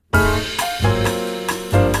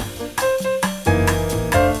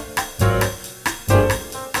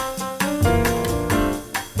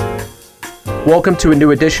Welcome to a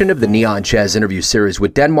new edition of the Neon Jazz interview series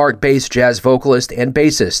with Denmark-based jazz vocalist and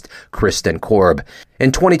bassist Kristen Korb.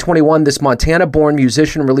 In 2021, this Montana-born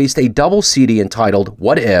musician released a double CD entitled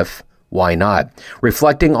What If, Why Not?,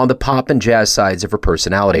 reflecting on the pop and jazz sides of her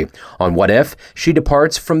personality. On What If, she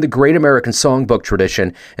departs from the great American songbook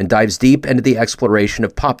tradition and dives deep into the exploration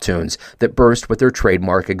of pop tunes that burst with their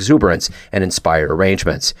trademark exuberance and inspired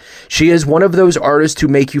arrangements. She is one of those artists who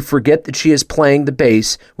make you forget that she is playing the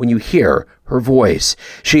bass when you hear her voice.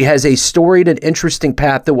 She has a storied and interesting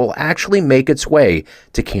path that will actually make its way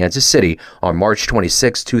to Kansas City on March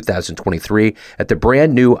 26, 2023 at the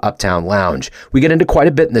brand new Uptown Lounge. We get into quite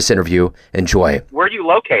a bit in this interview. Enjoy. Where are you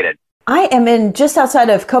located? I am in just outside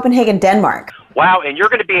of Copenhagen, Denmark. Wow, and you're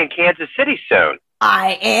going to be in Kansas City soon.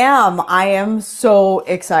 I am so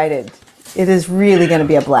excited. It is really going to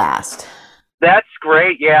be a blast. That's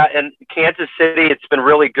great, yeah. And Kansas City, it's been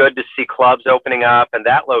really good to see clubs opening up. And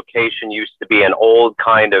that location used to be an old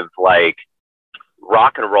kind of like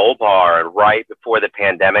rock and roll bar. And right before the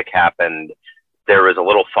pandemic happened, there was a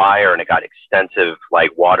little fire and it got extensive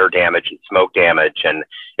like water damage and smoke damage. And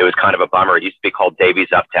it was kind of a bummer. It used to be called Davies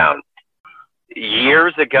Uptown.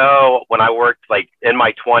 Years ago, when I worked like in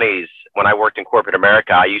my 20s, when I worked in corporate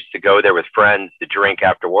America, I used to go there with friends to drink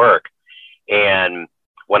after work. And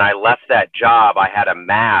when I left that job, I had a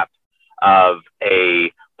map of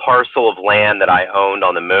a parcel of land that I owned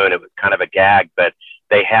on the moon. It was kind of a gag, but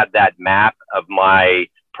they had that map of my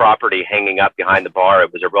property hanging up behind the bar.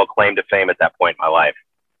 It was a real claim to fame at that point in my life.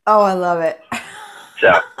 Oh, I love it.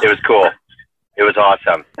 So it was cool. It was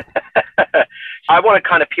awesome. I want to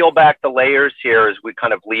kind of peel back the layers here as we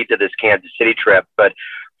kind of lead to this Kansas City trip. But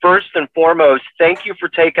first and foremost, thank you for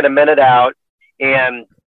taking a minute out. And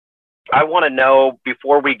I want to know,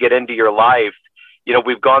 before we get into your life, you know,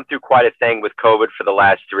 we've gone through quite a thing with COVID for the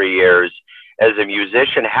last 3 years. As a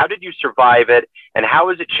musician, how did you survive it? And how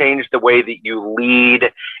has it changed the way that you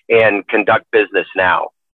lead and conduct business now?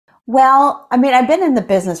 Well, I mean, I've been in the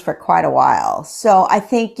business for quite a while. So I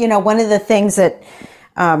think, you know, one of the things that,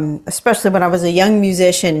 especially when I was a young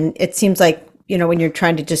musician, it seems like, you know, when you're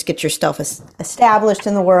trying to just get yourself established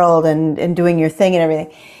in the world and doing your thing and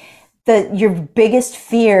everything, your biggest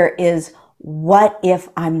fear is, what if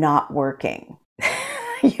I'm not working?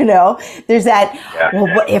 You know, there's that,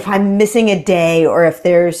 what if I'm missing a day, or if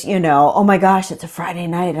there's, you know, oh my gosh, it's a Friday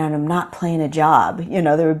night and I'm not playing a job, you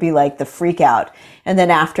know, there would be like the freak out. And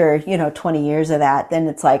then after, you know, 20 years of that, then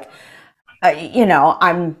it's like, you know,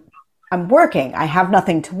 I'm working. I have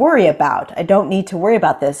nothing to worry about. I don't need to worry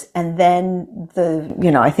about this. And then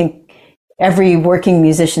you know, I think every working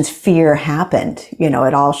musician's fear happened, you know,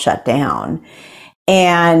 it all shut down.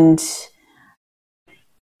 And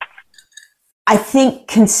I think,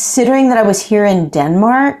 considering that I was here in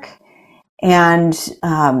Denmark and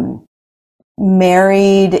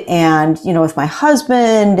married and, you know, with my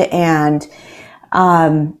husband, and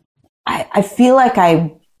I feel like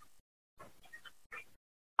I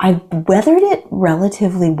weathered it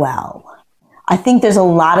relatively well. I think there's a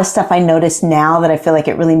lot of stuff I notice now that I feel like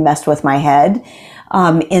it really messed with my head,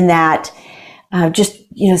 in that just,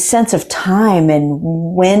 you know, sense of time and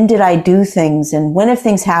when did I do things and when have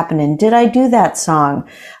things happened and did I do that song?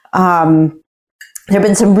 There have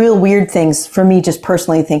been some real weird things for me, just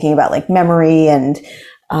personally thinking about like memory, and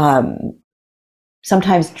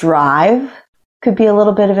sometimes drive could be a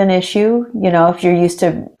little bit of an issue. You know, if you're used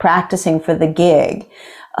to practicing for the gig,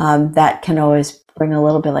 that can always bring a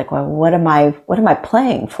little bit like, well, what am I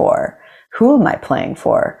playing for? Who am I playing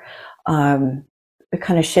for? It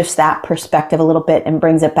kind of shifts that perspective a little bit and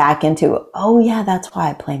brings it back into, oh yeah, that's why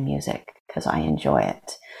I play music, because I enjoy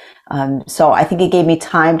it. So I think it gave me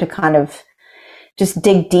time to kind of just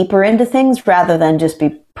dig deeper into things rather than just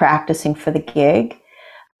be practicing for the gig.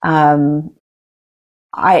 I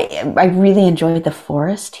really enjoyed the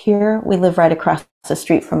forest here. We live right across the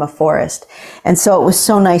street from a forest. And so it was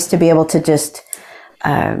so nice to be able to just,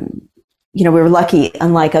 you know, we were lucky,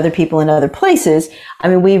 unlike other people in other places. I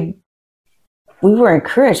mean, we were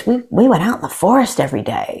encouraged. We went out in the forest every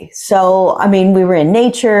day. So, I mean, we were in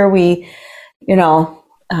nature. We, you know,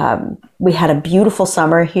 we had a beautiful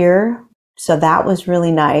summer here. So that was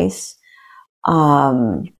really nice.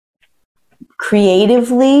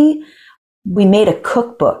 Creatively, we made a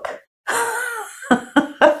cookbook.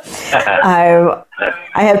 I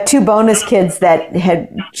have two bonus kids that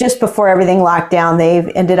had, just before everything locked down, they've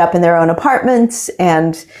ended up in their own apartments,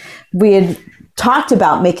 and we had talked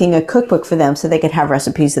about making a cookbook for them so they could have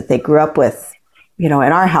recipes that they grew up with, you know,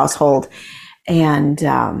 in our household. And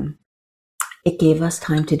it gave us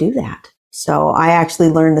time to do that. So I actually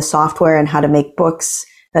learned the software and how to make books,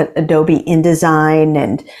 Adobe InDesign,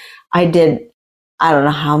 and I did I don't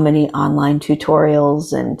know how many online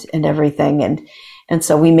tutorials and everything. And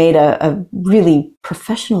so we made a really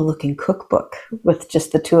professional looking cookbook with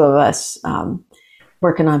just the two of us,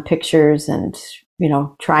 working on pictures and,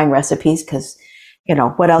 trying recipes, because,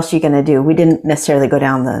 what else are you going to do? We didn't necessarily go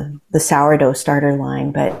down the sourdough starter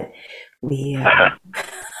line, but we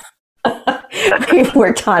we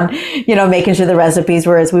worked on, making sure the recipes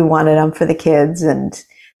were as we wanted them for the kids. And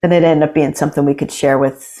then it ended up being something we could share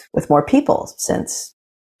with more people, since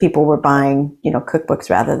people were buying, cookbooks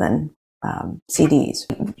rather than CDs.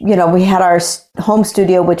 We had our home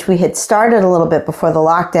studio, which we had started a little bit before the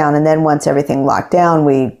lockdown. And then once everything locked down,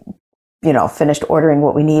 we, finished ordering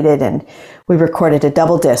what we needed, and we recorded a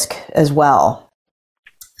double disc as well.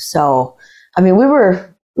 So, I mean, we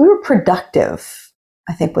were productive,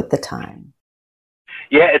 I think, with the time.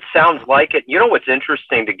 Yeah, it sounds like it. What's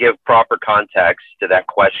interesting, to give proper context to that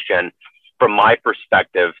question, from my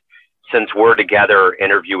perspective, since we're together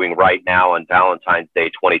interviewing right now on Valentine's Day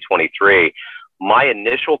 2023, my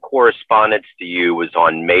initial correspondence to you was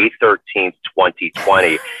on May 13th,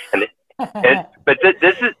 2020. But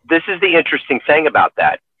this is the interesting thing about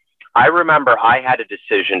that. I remember I had a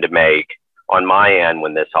decision to make on my end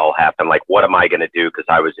when this all happened. Like, what am I going to do? Because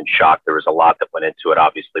I was in shock. There was a lot that went into it,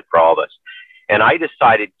 obviously, for all of us. And I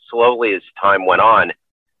decided slowly as time went on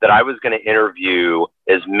that I was going to interview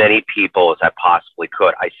as many people as I possibly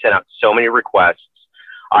could. I sent out so many requests.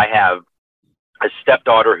 I have a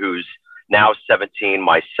stepdaughter who's now 17,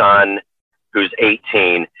 my son who's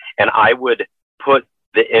 18, and I would put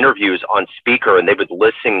the interviews on speaker and they would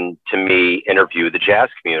listen to me interview the jazz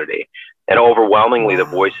community. And overwhelmingly, the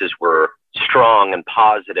voices were strong and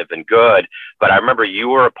positive and good. But I remember you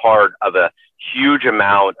were a part of a huge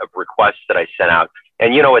amount of requests that I sent out.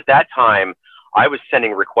 And, at that time, I was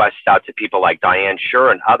sending requests out to people like Diane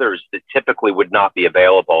Shure and others that typically would not be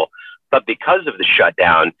available. But because of the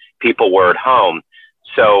shutdown, people were at home.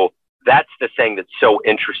 So that's the thing that's so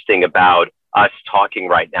interesting about us talking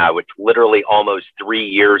right now. It's literally almost 3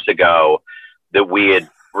 years ago that we had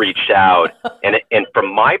reached out. And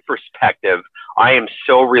from my perspective, I am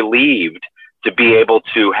so relieved to be able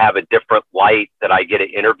to have a different light that I get to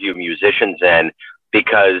interview musicians in,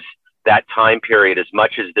 because that time period, as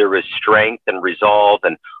much as there was strength and resolve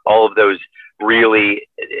and all of those really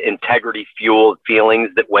integrity fueled feelings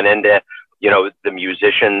that went into, the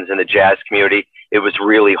musicians and the jazz community, it was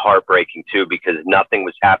really heartbreaking too, because nothing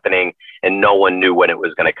was happening and no one knew when it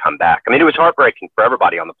was going to come back. I mean, it was heartbreaking for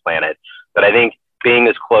everybody on the planet, but I think being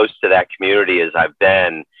as close to that community as I've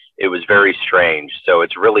been, it was very strange. So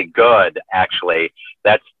it's really good, actually.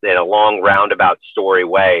 That's, in a long roundabout story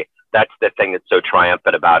way, that's the thing that's so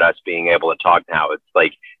triumphant about us being able to talk now. It's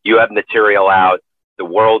like, you have material out, the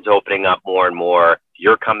world's opening up more and more,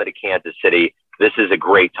 you're coming to Kansas City. This is a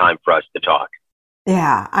great time for us to talk.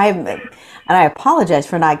 Yeah, and I apologize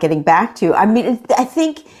for not getting back to you. I mean, I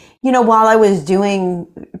think, while I was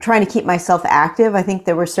trying to keep myself active, I think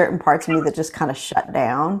there were certain parts of me that just kind of shut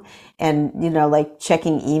down. And, like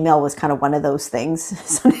checking email was kind of one of those things.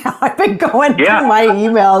 So now I've been going through my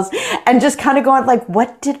emails and just kind of going like,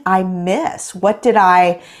 what did I miss?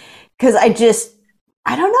 Because I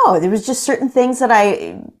don't know. There was just certain things that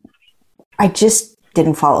I just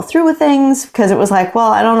didn't follow through with things, because it was like,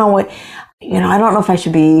 well, I don't know I don't know if I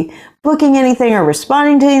should be booking anything or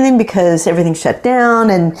responding to anything because everything shut down.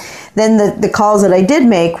 And then the calls that I did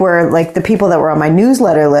make were like the people that were on my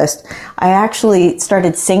newsletter list. I actually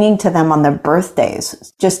started singing to them on their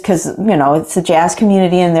birthdays, just because, it's a jazz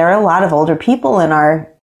community and there are a lot of older people in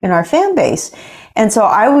our fan base. And so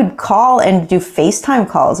I would call and do FaceTime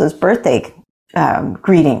calls as birthday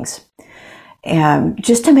greetings,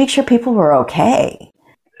 just to make sure people were okay.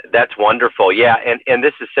 That's wonderful. Yeah. And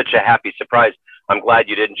this is such a happy surprise. I'm glad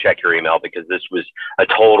you didn't check your email, because this was a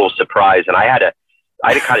total surprise. And I had to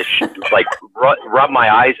kind of rub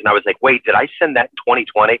my eyes, and I was like, wait, did I send that in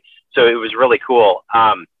 2020? So it was really cool.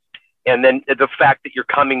 And then the fact that you're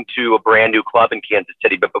coming to a brand new club in Kansas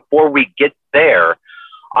City. But before we get there,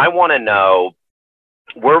 I want to know,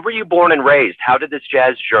 where were you born and raised? How did this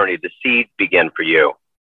jazz journey, the seed, begin for you?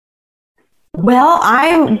 Well,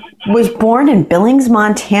 I was born in Billings,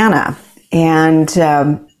 Montana, and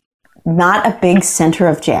not a big center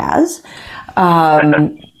of jazz,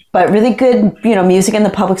 but really good, music in the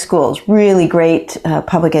public schools, really great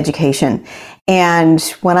public education. And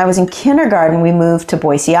when I was in kindergarten, we moved to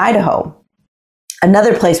Boise, Idaho,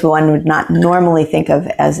 another place one would not normally think of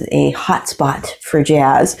as a hotspot for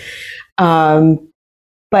jazz.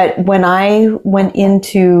 But when I went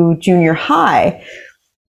into junior high,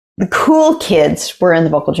 the cool kids were in the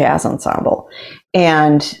vocal jazz ensemble.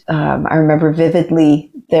 And I remember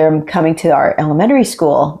vividly them coming to our elementary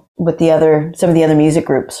school with some of the other music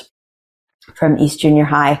groups from East Junior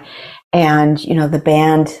High. And, the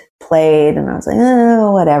band played and I was like,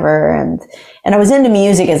 oh, whatever. And I was into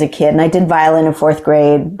music as a kid and I did violin in 4th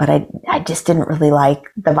grade, but I just didn't really like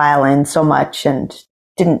the violin so much and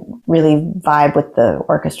didn't really vibe with the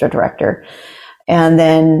orchestra director. And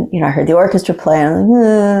then, I heard the orchestra play and I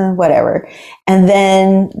was like, whatever. And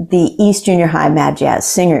then the East Junior High Mad Jazz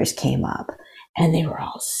Singers came up and they were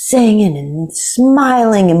all singing and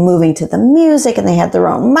smiling and moving to the music, and they had their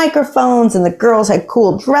own microphones, and the girls had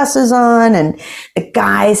cool dresses on and the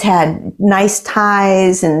guys had nice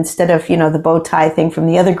ties instead of, the bow tie thing from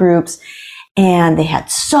the other groups. And they had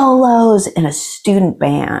solos and a student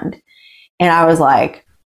band. And I was like,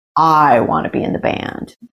 I want to be in the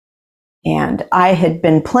band. And I had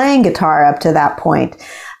been playing guitar up to that point,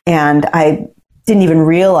 and I didn't even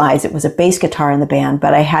realize it was a bass guitar in the band,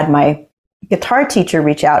 but I had my guitar teacher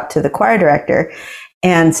reach out to the choir director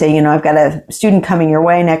and say, I've got a student coming your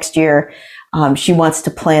way next year. She wants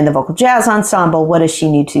to play in the vocal jazz ensemble. What does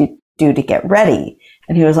she need to do to get ready?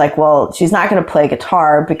 And he was like, well, she's not going to play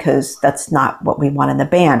guitar because that's not what we want in the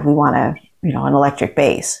band. We want an electric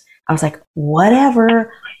bass. I was like,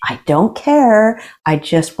 whatever. I don't care. I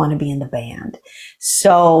just want to be in the band.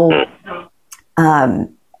 So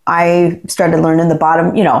I started learning the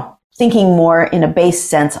bottom, thinking more in a bass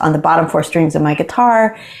sense on the bottom 4 strings of my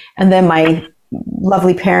guitar. And then my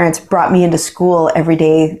lovely parents brought me into school every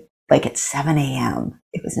day, like at 7 a.m.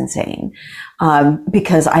 It was insane.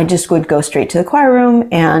 Because I just would go straight to the choir room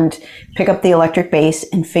and pick up the electric bass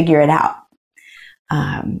and figure it out.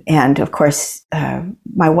 And of course,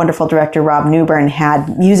 my wonderful director, Rob Newburn,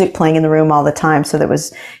 had music playing in the room all the time. So there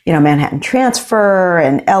was, Manhattan Transfer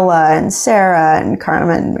and Ella and Sarah and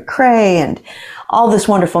Carmen McRae and all this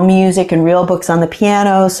wonderful music and real books on the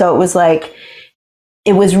piano. So it was like,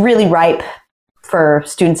 it was really ripe for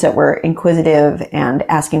students that were inquisitive and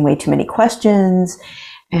asking way too many questions.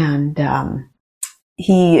 And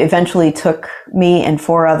he eventually took me and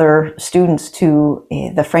 4 other students to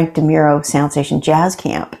the Frank DeMuro Sound Station Jazz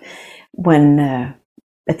Camp when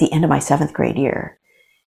at the end of my 7th grade year.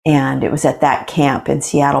 And it was at that camp in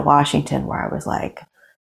Seattle, Washington, where I was like,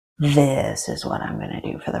 this is what I'm going to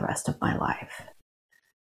do for the rest of my life.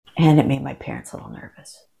 And it made my parents a little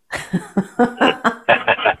nervous.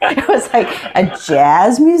 It was like, a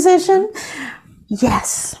jazz musician?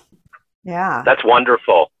 Yes. Yeah. That's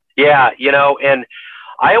wonderful. Yeah, and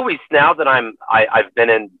I always, now that I've been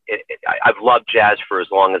in, I've loved jazz for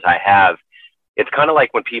as long as I have. It's kind of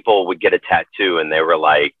like when people would get a tattoo and they were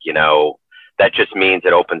like, that just means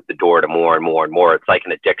it opens the door to more and more and more. It's like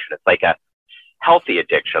an addiction. It's like a healthy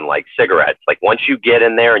addiction, like cigarettes. Like once you get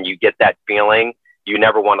in there and you get that feeling, you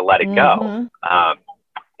never want to let it go.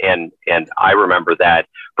 And I remember that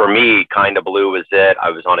for me, Kinda Blue was it.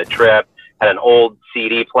 I was on a trip, had an old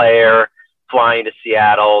CD player, flying to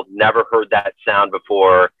Seattle, never heard that sound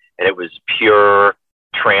before. And it was pure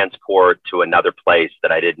transport to another place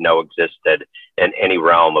that I didn't know existed in any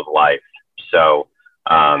realm of life. So,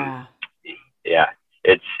 yeah,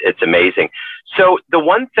 it's amazing. So the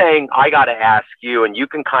one thing I got to ask you, and you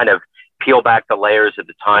can kind of peel back the layers of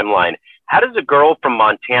the timeline. How does a girl from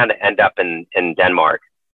Montana end up in Denmark?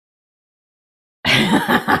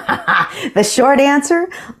 The short answer,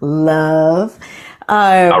 love.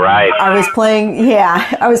 All right. I was playing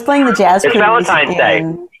the Jazz Cruise. It's Valentine's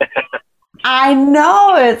Day. I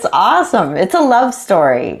know, it's awesome. It's a love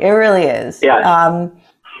story. It really is. Yeah.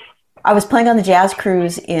 I was playing on the Jazz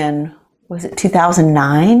Cruise in, was it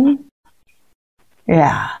 2009?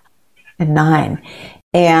 Yeah, in 9.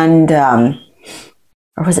 And,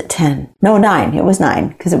 or was it 10? No, 9. It was 9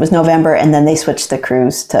 because it was November and then they switched the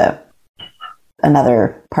cruise to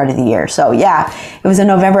another part of the year. So yeah, it was in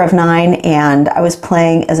November of 9 and I was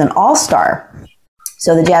playing as an all-star.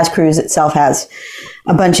 So the Jazz Cruise itself has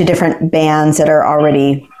a bunch of different bands that are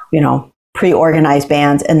already, pre-organized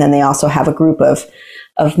bands. And then they also have a group of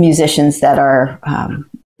musicians that are,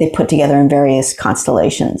 they put together in various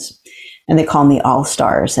constellations and they call them the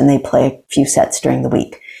All-Stars and they play a few sets during the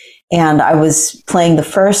week. And I was playing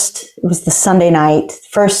it was the Sunday night,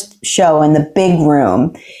 first show in the big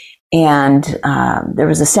room. And there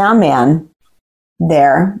was a sound man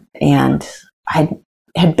there, and I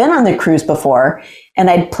had been on the cruise before, and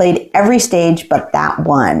I'd played every stage but that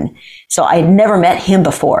one. So I'd never met him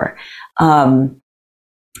before. And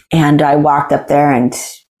I walked up there and,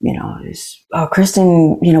 it was, oh,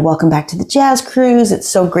 Kristen, welcome back to the Jazz Cruise. It's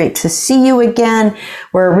so great to see you again.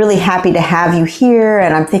 We're really happy to have you here.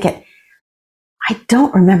 And I'm thinking, I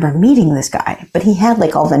don't remember meeting this guy, but he had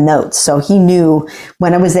like all the notes. So he knew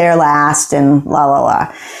when I was there last and la, la,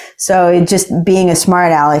 la. So it just being a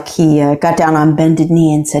smart aleck, he got down on bended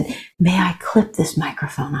knee and said, "May I clip this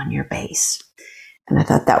microphone on your bass?" And I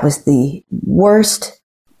thought that was the worst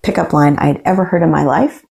pickup line I'd ever heard in my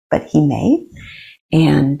life, but he may.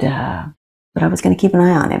 And, but I was going to keep an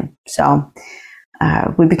eye on him. So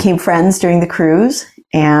we became friends during the cruise.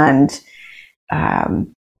 And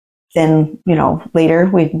then, you know, later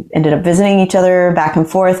we ended up visiting each other back and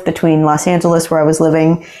forth between Los Angeles, where I was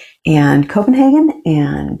living, and Copenhagen.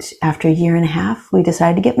 And after a year and a half, we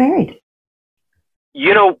decided to get married.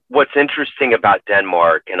 You know, what's interesting about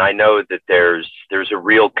Denmark, and I know that there's a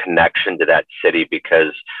real connection to that city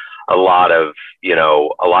because a lot of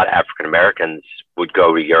African Americans would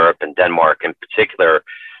go to Europe and Denmark in particular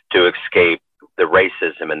to escape the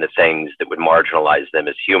racism and the things that would marginalize them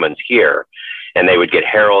as humans here. And they would get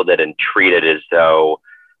heralded and treated as though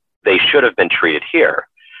they should have been treated here.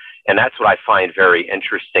 And that's what I find very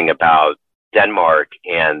interesting about Denmark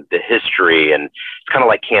and the history. And it's kind of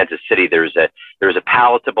like Kansas City. There's a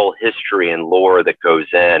palatable history and lore that goes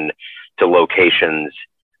in to locations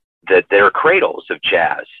that they're cradles of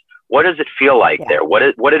jazz. What does it feel like there? What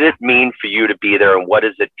did it mean for you to be there, and what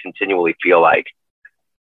does it continually feel like?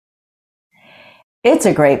 It's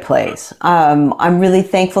a great place. I'm really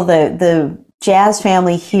thankful that the jazz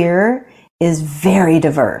family here is very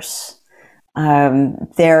diverse.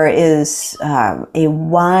 There is a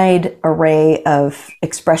wide array of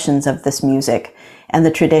expressions of this music and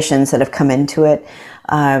the traditions that have come into it.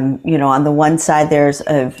 You know, on the one side, there's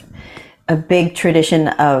a big tradition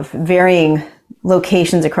of varying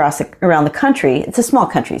locations around the country. It's a small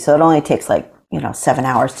country, so it only takes 7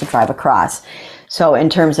 hours to drive across. So in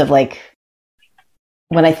terms of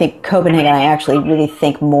when I think Copenhagen, I actually really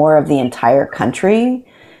think more of the entire country,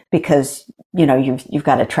 because you've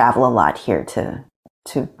got to travel a lot here to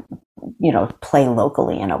play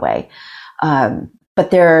locally in a way. But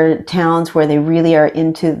there are towns where they really are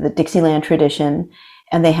into the Dixieland tradition,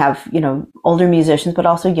 and they have older musicians, but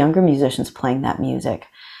also younger musicians playing that music.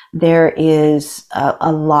 There is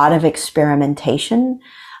a lot of experimentation.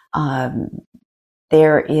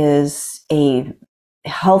 There is a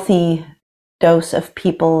healthy dose of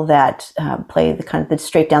people that play the kind of the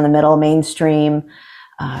straight down the middle, mainstream,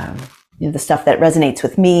 the stuff that resonates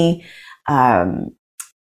with me.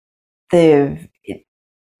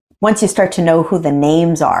 Once you start to know who the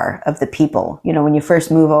names are of the people, when you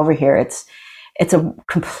first move over here, it's a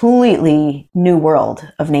completely new world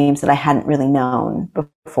of names that I hadn't really known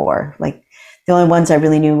before. Like the only ones I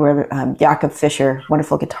really knew were Jakob Fischer,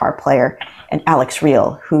 wonderful guitar player, and Alex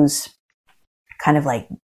Riel, who's kind of like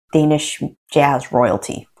Danish jazz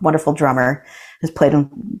royalty, wonderful drummer, has played in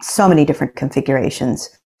so many different configurations.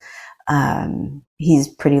 He's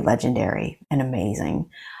pretty legendary and amazing.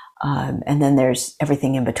 And then there's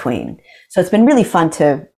everything in between. So it's been really fun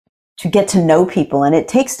to get to know people, and it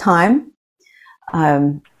takes time.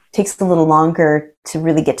 Takes a little longer to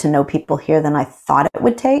really get to know people here than I thought it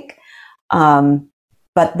would take.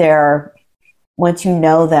 But once you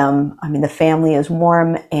know them, I mean, the family is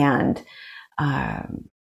warm and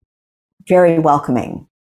very welcoming.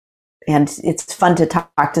 And it's fun to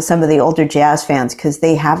talk to some of the older jazz fans because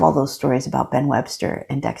they have all those stories about Ben Webster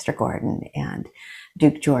and Dexter Gordon and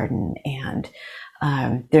Duke Jordan. And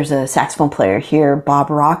there's a saxophone player here, Bob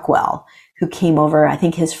Rockwell, who came over. I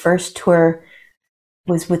think his first tour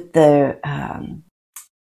was with the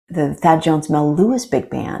Thad Jones Mel Lewis big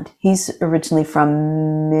band. He's originally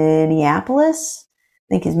from Minneapolis,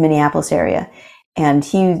 I think his Minneapolis area, and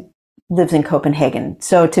he lives in Copenhagen.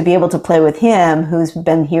 So to be able to play with him, who's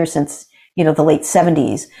been here since the late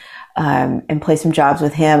 70s, and play some jobs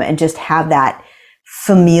with him and just have that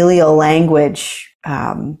familial language,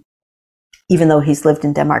 even though he's lived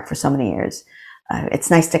in Denmark for so many years, it's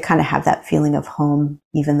nice to kind of have that feeling of home,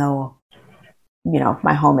 even though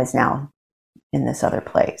my home is now in this other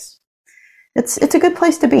place. It's a good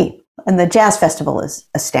place to be. And the Jazz Festival is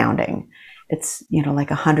astounding. It's, like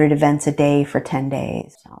 100 events a day for 10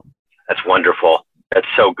 days. So. That's wonderful. That's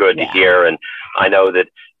so good to hear. And I know that,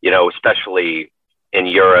 especially in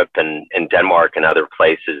Europe and Denmark and other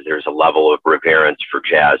places, there's a level of reverence for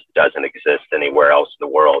jazz that doesn't exist anywhere else in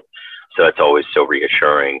the world. So it's always so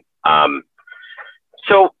reassuring.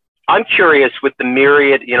 So I'm curious, with the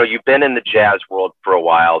myriad, you've been in the jazz world for a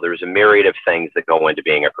while. There's a myriad of things that go into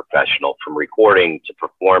being a professional, from recording to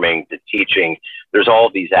performing to teaching. There's all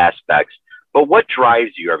of these aspects. But what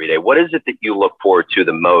drives you every day? What is it that you look forward to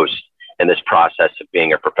the most in this process of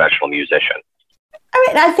being a professional musician? I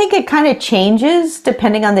mean, I think it kind of changes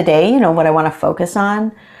depending on the day, you know, what I want to focus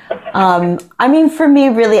on. I mean, for me,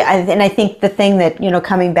 really, I think the thing that, you know,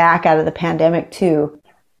 coming back out of the pandemic too,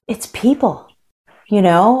 it's people, you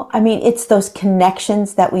know, I mean, it's those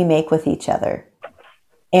connections that we make with each other.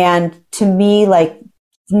 And to me, like,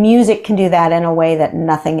 music can do that in a way that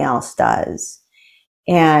nothing else does.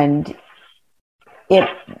 And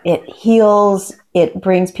it heals, it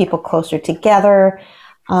brings people closer together.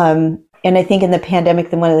 And I think in the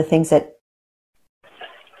pandemic, one of the things that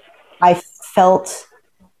I felt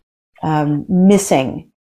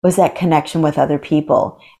missing was that connection with other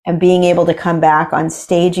people, and being able to come back on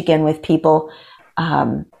stage again with people,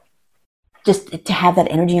 just to have that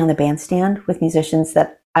energy on the bandstand with musicians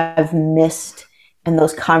that I've missed, and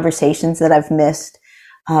those conversations that I've missed.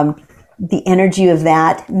 The energy of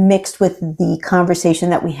that mixed with the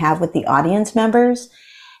conversation that we have with the audience members,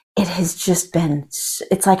 it has just been,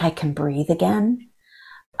 it's like I can breathe again.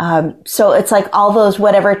 So it's like all those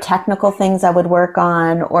whatever technical things I would work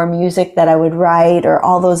on, or music that I would write, or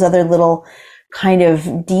all those other little kind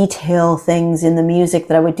of detail things in the music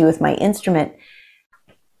that I would do with my instrument.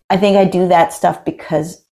 I think I do that stuff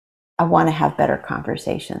because I want to have better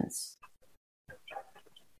conversations,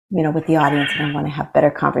 you know, with the audience, and I want to have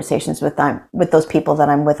better conversations with those people that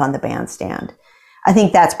I'm with on the bandstand. I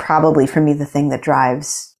think that's probably for me the thing that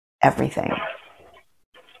drives everything.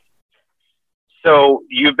 So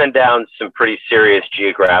you've been down some pretty serious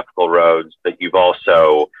geographical roads, but you've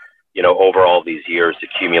also, you know, over all these years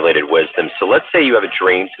accumulated wisdom. So let's say you have a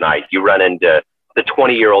dream tonight, you run into the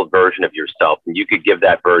 20-year-old version of yourself, and you could give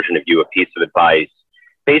that version of you a piece of advice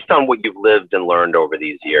based on what you've lived and learned over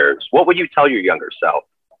these years. What would you tell your younger self?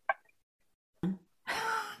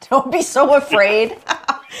 Don't be so afraid.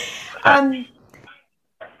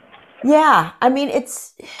 Yeah, I mean,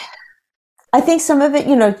 I think some of it,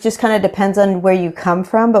 you know, just kind of depends on where you come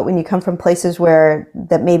from. But when you come from places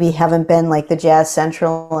that maybe haven't been like the Jazz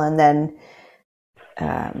Central, and then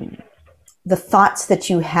the thoughts that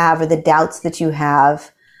you have or the doubts that you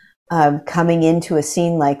have coming into a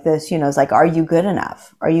scene like this, you know, it's like, are you good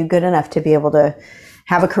enough? Are you good enough to be able to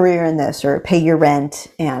have a career in this, or pay your rent,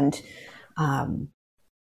 and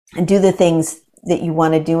do the things that you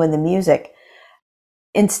want to do in the music?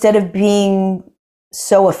 Instead of being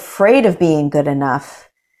so afraid of being good enough,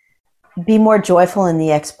 be more joyful in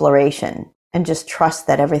the exploration, and just trust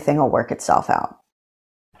that everything will work itself out.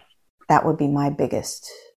 That would be my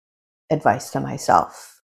biggest advice to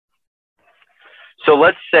myself. So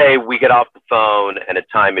let's say we get off the phone and a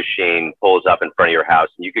time machine pulls up in front of your house,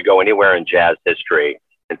 and you could go anywhere in jazz history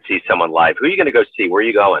and see someone live. Who are you going to go see? Where are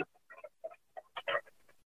you going?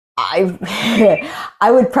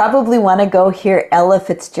 I would probably want to go hear Ella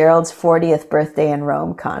Fitzgerald's 40th birthday in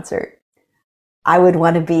Rome concert. I would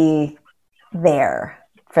want to be there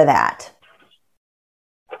for that.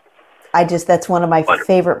 That's one of my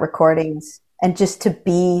favorite recordings. And just to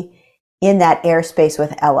be in that airspace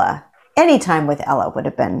with Ella, anytime with Ella would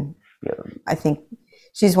have been, I think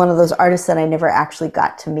she's one of those artists that I never actually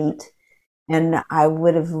got to meet. And I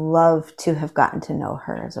would have loved to have gotten to know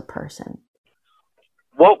her as a person.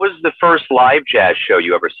 What was the first live jazz show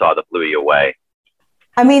you ever saw that blew you away?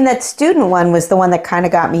 I mean, that student one was the one that kind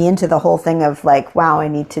of got me into the whole thing of like, wow, I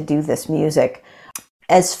need to do this music.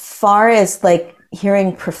 As far as like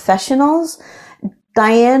hearing professionals,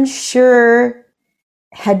 Diane Shure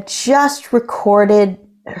had just recorded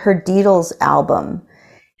her Deedles album.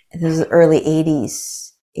 This was early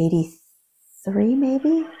 80s, 83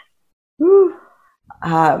 maybe? Woo.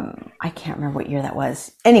 I can't remember what year that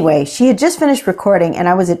was. Anyway, she had just finished recording, and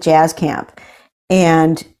I was at jazz camp,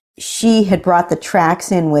 and she had brought the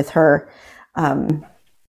tracks in with her on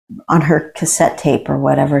her cassette tape or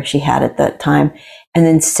whatever she had at that time, and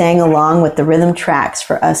then sang along with the rhythm tracks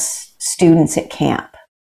for us students at camp.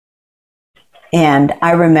 And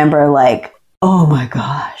I remember like, oh my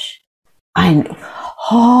gosh, I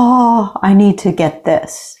need to get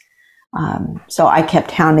this. So I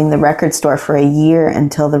kept hounding the record store for a year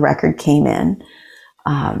until the record came in.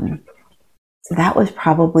 So that was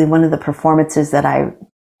probably one of the performances that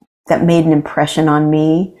made an impression on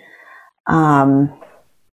me. As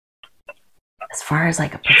far as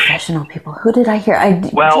like a professional people, who did I hear?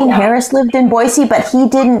 Gene Harris lived in Boise, but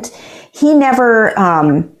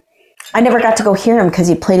I never got to go hear him because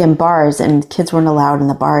he played in bars and kids weren't allowed in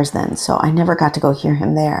the bars then. So I never got to go hear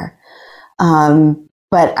him there.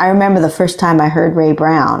 But I remember the first time I heard Ray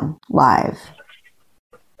Brown live,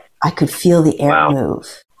 I could feel the air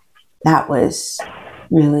move. That was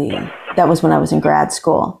when I was in grad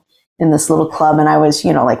school in this little club, and I was,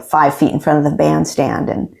 like 5 feet in front of the bandstand,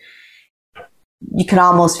 and you can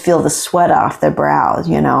almost feel the sweat off their brows,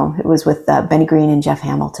 you know. It was with Benny Green and Jeff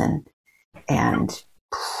Hamilton. And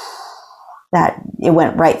that, it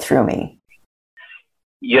went right through me.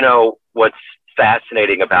 You know, what's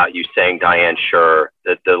fascinating about you saying Diane Schuur,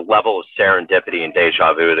 that the level of serendipity and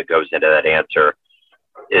deja vu that goes into that answer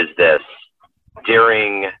is this.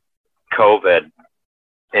 During COVID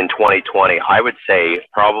in 2020, I would say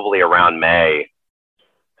probably around May,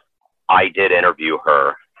 I did interview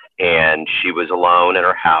her, and she was alone in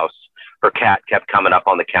her house. Her cat kept coming up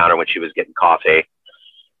on the counter when she was getting coffee,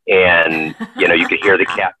 and, you know, you could hear the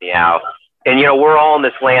cat meow. And, you know, we're all in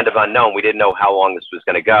this land of unknown. We didn't know how long this was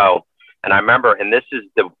going to go. And I remember, and this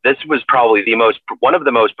was probably one of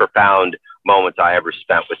the most profound moments I ever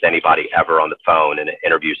spent with anybody ever on the phone in an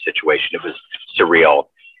interview situation. It was surreal.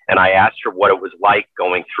 And I asked her what it was like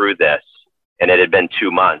going through this. And it had been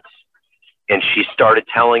 2 months. And she started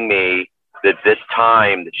telling me that this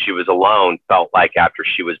time that she was alone felt like after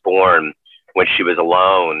she was born, when she was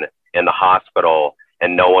alone in the hospital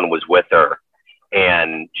and no one was with her.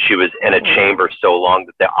 And she was in a chamber so long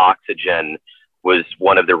that the oxygen was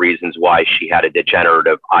one of the reasons why she had a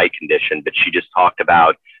degenerative eye condition. But she just talked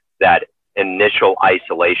about that initial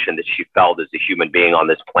isolation that she felt as a human being on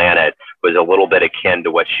this planet was a little bit akin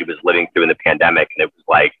to what she was living through in the pandemic. And it was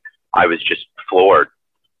like, I was just floored.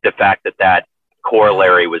 The fact that that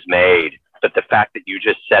corollary was made, but the fact that you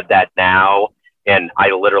just said that now, and I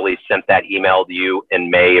literally sent that email to you in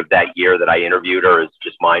May of that year that I interviewed her, is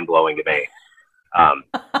just mind blowing to me.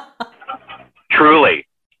 Truly.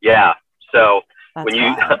 Yeah. So That's when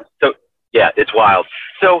you, wild. so yeah, it's wild.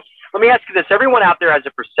 So let me ask you this. Everyone out there has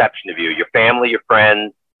a perception of you, your family, your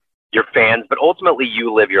friends, your fans, but ultimately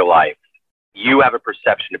you live your life. You have a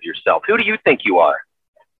perception of yourself. Who do you think you are?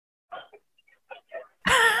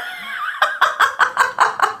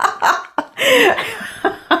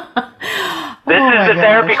 This is a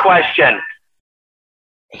therapy question.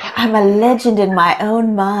 I'm a legend in my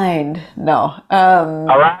own mind. No.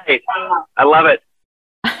 All right. I love it.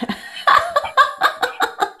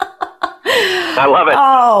 I love it.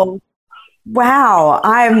 Oh, wow.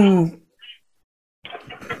 I'm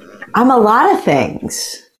a lot of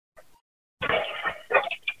things.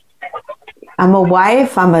 I'm a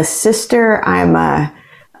wife. I'm a sister. I'm a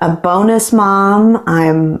bonus mom.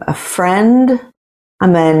 I'm a friend.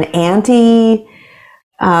 I'm an auntie.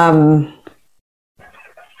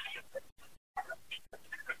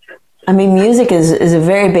 I mean, music is a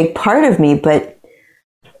very big part of me, but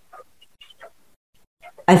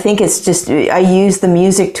I think it's just, I use the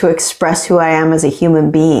music to express who I am as a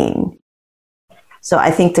human being. So I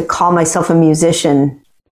think to call myself a musician,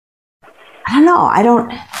 I don't know. I don't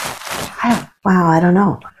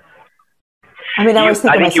know. I mean, I always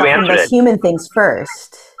think of myself from the human things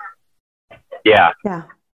first. Yeah. Yeah.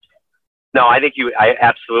 No, I think I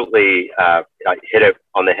absolutely hit it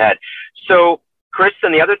on the head. So,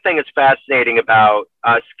 Kristen, the other thing that's fascinating about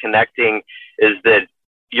us connecting is that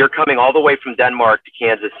you're coming all the way from Denmark to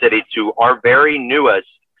Kansas City to our very newest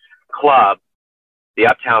club, the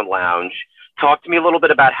Uptown Lounge. Talk to me a little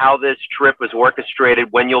bit about how this trip was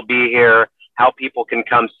orchestrated, when you'll be here, how people can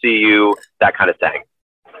come see you, that kind of thing.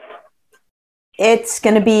 It's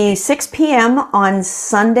going to be 6 p.m. on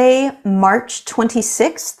Sunday, March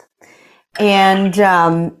 26th. And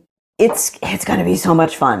it's going to be so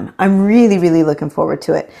much fun. I'm really, really looking forward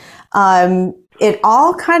to it. It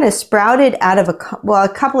all kind of sprouted out of a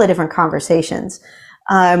couple of different conversations.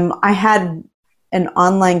 I had an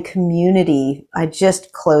online community. I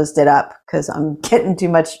just closed it up because I'm getting too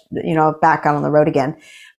much, back out on the road again.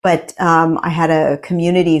 But I had a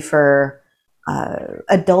community for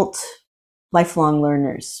adult lifelong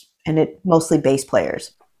learners, and it mostly bass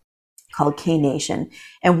players, called K Nation.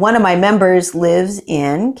 And one of my members lives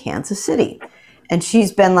in Kansas City. And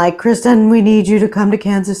she's been like, Kristen, we need you to come to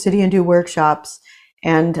Kansas City and do workshops.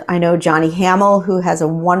 And I know Johnny Hamill, who has a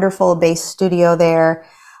wonderful bass studio there.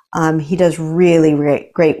 He does really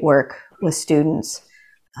great work with students.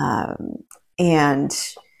 And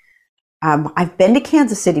I've been to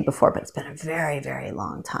Kansas City before, but it's been a very, very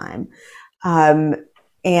long time.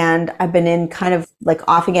 And I've been in kind of like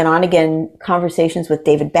off again, on again conversations with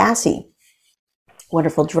David Bassie,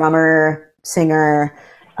 wonderful drummer, singer,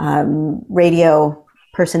 radio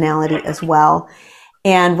personality as well.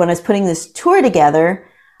 And when I was putting this tour together,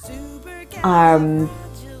 I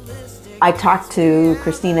talked to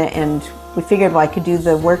Christina and we figured, I could do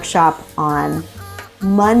the workshop on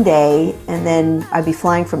Monday and then I'd be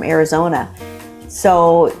flying from Arizona.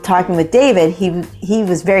 So talking with David, he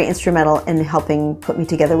was very instrumental in helping put me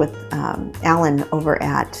together with Alan over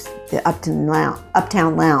at the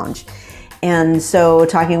Uptown Lounge. And so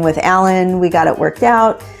talking with Alan, we got it worked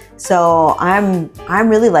out. So I'm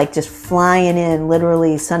really like just flying in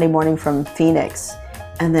literally Sunday morning from Phoenix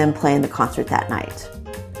and then playing the concert that night.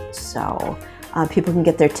 So people can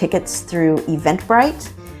get their tickets through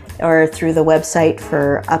Eventbrite or through the website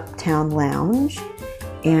for Uptown Lounge.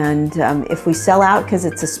 And if we sell out, because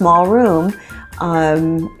it's a small room,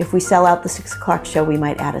 if we sell out the 6 o'clock show, we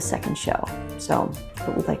might add a second show. So,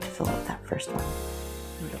 but we'd like to fill out that first one.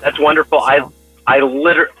 That's wonderful. I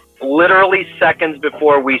literally seconds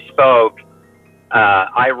before we spoke,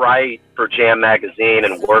 I write for Jam Magazine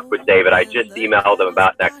and work with David. I just emailed him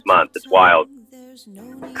about next month. It's wild.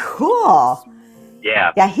 Cool.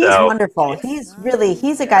 Yeah. Yeah, he's wonderful. He's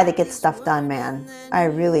a guy that gets stuff done, man. I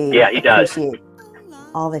really appreciate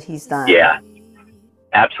all that he's done. Yeah,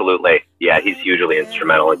 absolutely. Yeah, he's hugely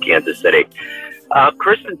instrumental in Kansas City.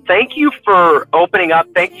 Kristen, thank you for opening up.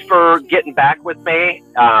 Thanks for getting back with me.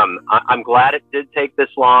 I'm glad it did take this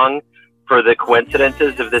long for the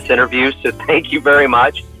coincidences of this interview. So thank you very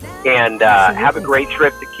much, and have a great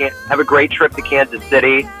trip to Kansas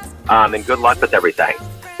City. And good luck with everything.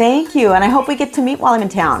 Thank you, and I hope we get to meet while I'm in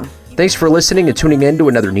town. Thanks for listening and tuning in to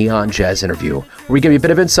another Neon Jazz interview, where we give you a bit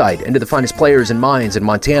of insight into the finest players and minds in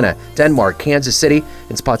Montana, Denmark, Kansas City,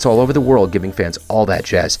 and spots all over the world, giving fans all that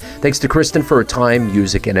jazz. Thanks to Kristen for her time,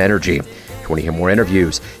 music, and energy. If you want to hear more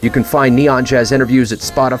interviews, you can find Neon Jazz interviews at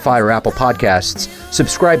Spotify or Apple Podcasts.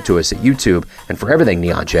 Subscribe to us at YouTube, and for everything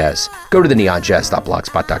Neon Jazz, go to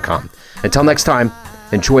theneonjazz.blogspot.com. Until next time,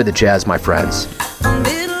 enjoy the jazz, my friends.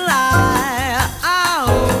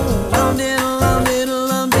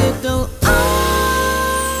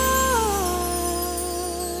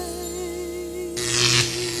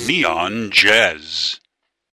 Neon Jazz.